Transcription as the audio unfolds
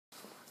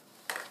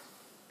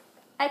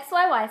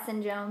XYY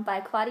Syndrome by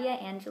Claudia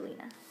and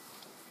Gelina.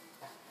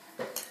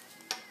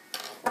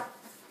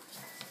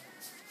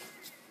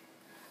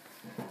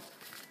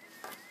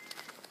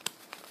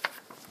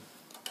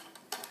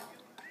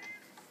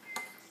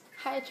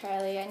 Hi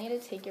Charlie, I need to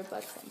take your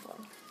blood sample.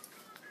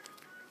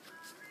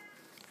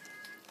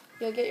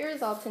 You'll get your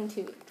results in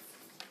 2 weeks.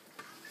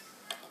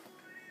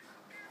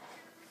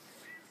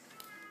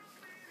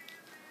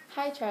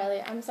 Hi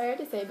Charlie, I'm sorry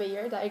to say, but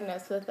you're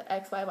diagnosed with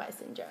XYY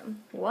syndrome.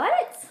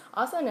 What?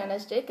 Also known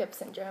as Jacob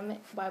syndrome,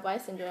 YY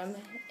syndrome,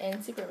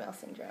 and super male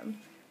syndrome.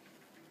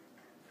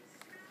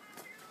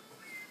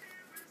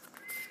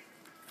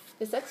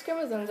 The sex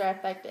chromosomes are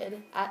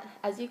affected.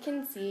 As you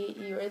can see,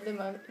 you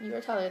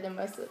are taller than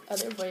most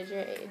other boys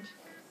your age.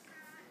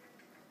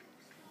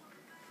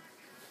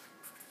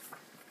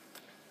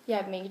 You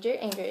have major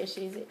anger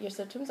issues. Your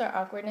symptoms are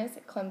awkwardness,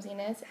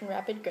 clumsiness, and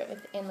rapid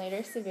growth, and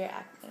later severe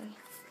acne.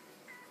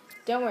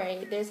 Don't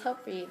worry, there's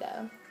help for you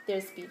though.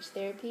 There's speech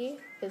therapy,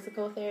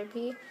 physical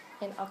therapy,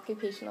 and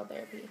occupational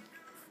therapy.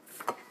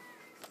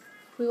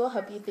 We will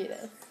help you through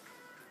this.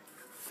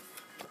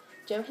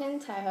 Johann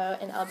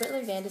Taiho and Albert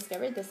Levan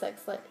discovered the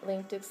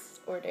sex-linked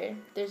disorder.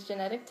 There's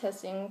genetic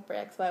testing for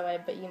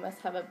XYY, but you must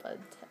have a blood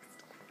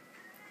test.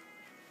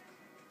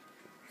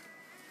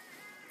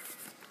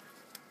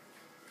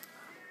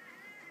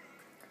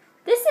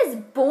 This is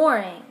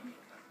boring.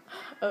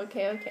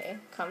 Okay,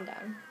 calm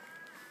down.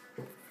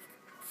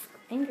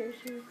 Anger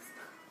issues.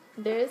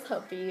 There is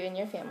hope for you and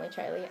your family,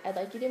 Charlie. I'd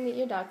like you to meet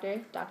your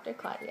doctor, Dr.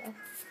 Claudia.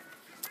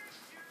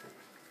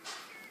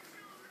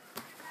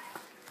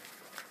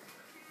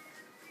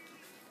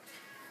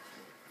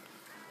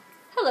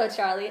 Hello,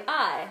 Charlie.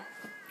 I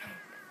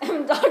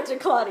am Dr.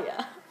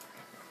 Claudia.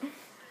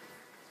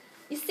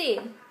 You see,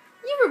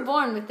 you were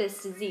born with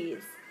this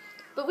disease,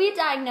 but we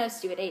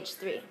diagnosed you at age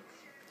 3.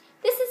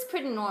 This is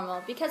pretty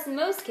normal because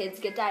most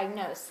kids get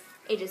diagnosed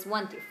ages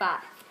 1 through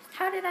 5.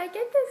 How did I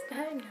get this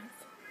diagnosis?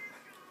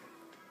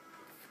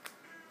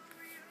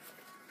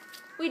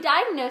 We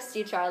diagnosed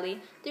you, Charlie,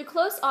 through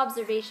close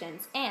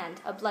observations and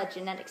a blood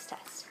genetics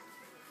test.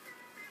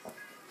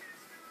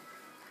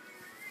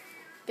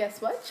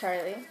 Guess what,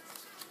 Charlie?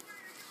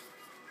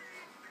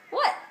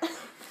 What?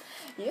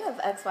 You have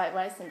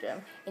XYY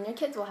syndrome, and your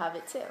kids will have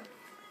it too.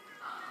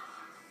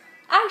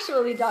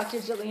 Actually, Dr.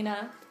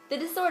 Gelina, the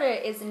disorder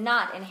is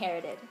not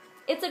inherited.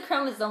 It's a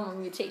chromosomal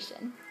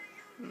mutation.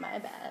 My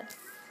bad.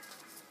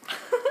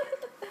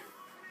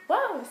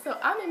 Whoa, so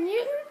I'm a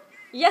mutant?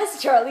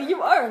 Yes, Charlie,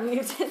 you are a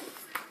mutant.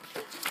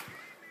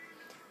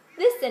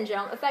 This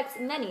syndrome affects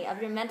many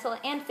of your mental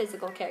and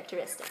physical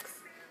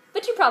characteristics,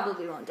 but you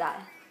probably won't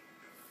die.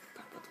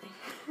 Probably.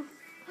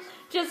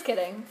 Just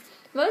kidding.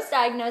 Most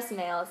diagnosed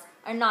males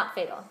are not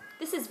fatal.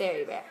 This is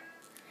very rare.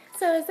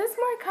 So is this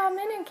more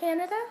common in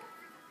Canada?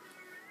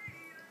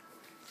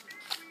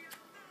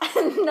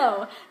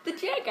 No, the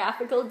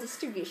geographical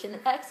distribution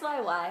of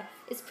XYY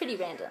is pretty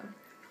random.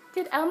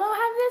 Did Elmo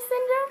have this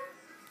syndrome?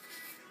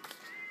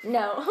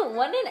 No,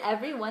 1 in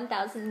every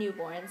 1,000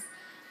 newborns,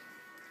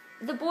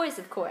 the boys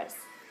of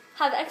course,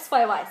 have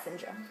XYY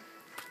syndrome.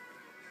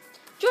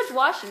 George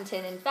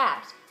Washington, in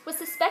fact, was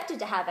suspected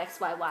to have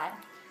XYY,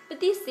 but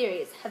these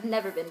theories have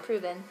never been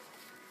proven.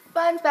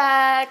 Fun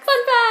facts!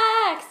 Fun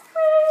facts!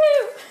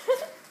 Woo!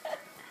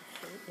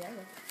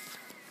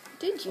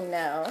 Did you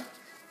know?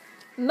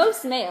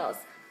 Most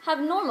males have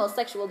normal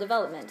sexual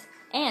development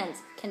and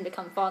can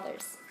become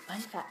fathers. Fun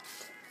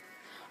fact.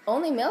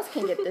 Only males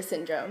can get this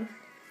syndrome.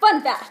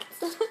 Fun fact!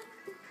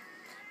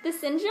 The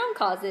syndrome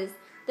causes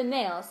the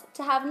males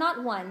to have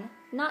not 1,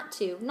 not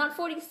 2, not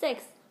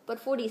 46, but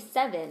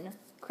 47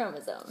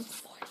 chromosomes.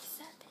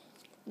 47.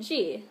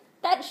 Gee,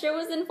 that sure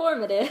was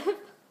informative.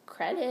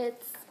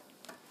 Credits.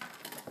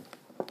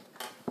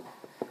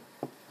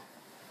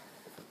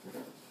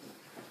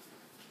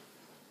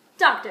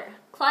 Dr.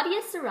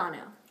 Claudia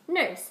Serrano.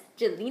 Nurse,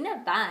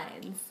 Gelina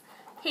Vines.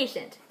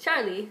 Patient,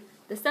 Charlie,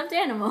 the stuffed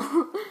animal.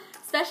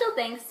 Special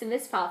thanks to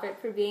Miss Prophet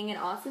for being an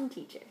awesome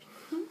teacher.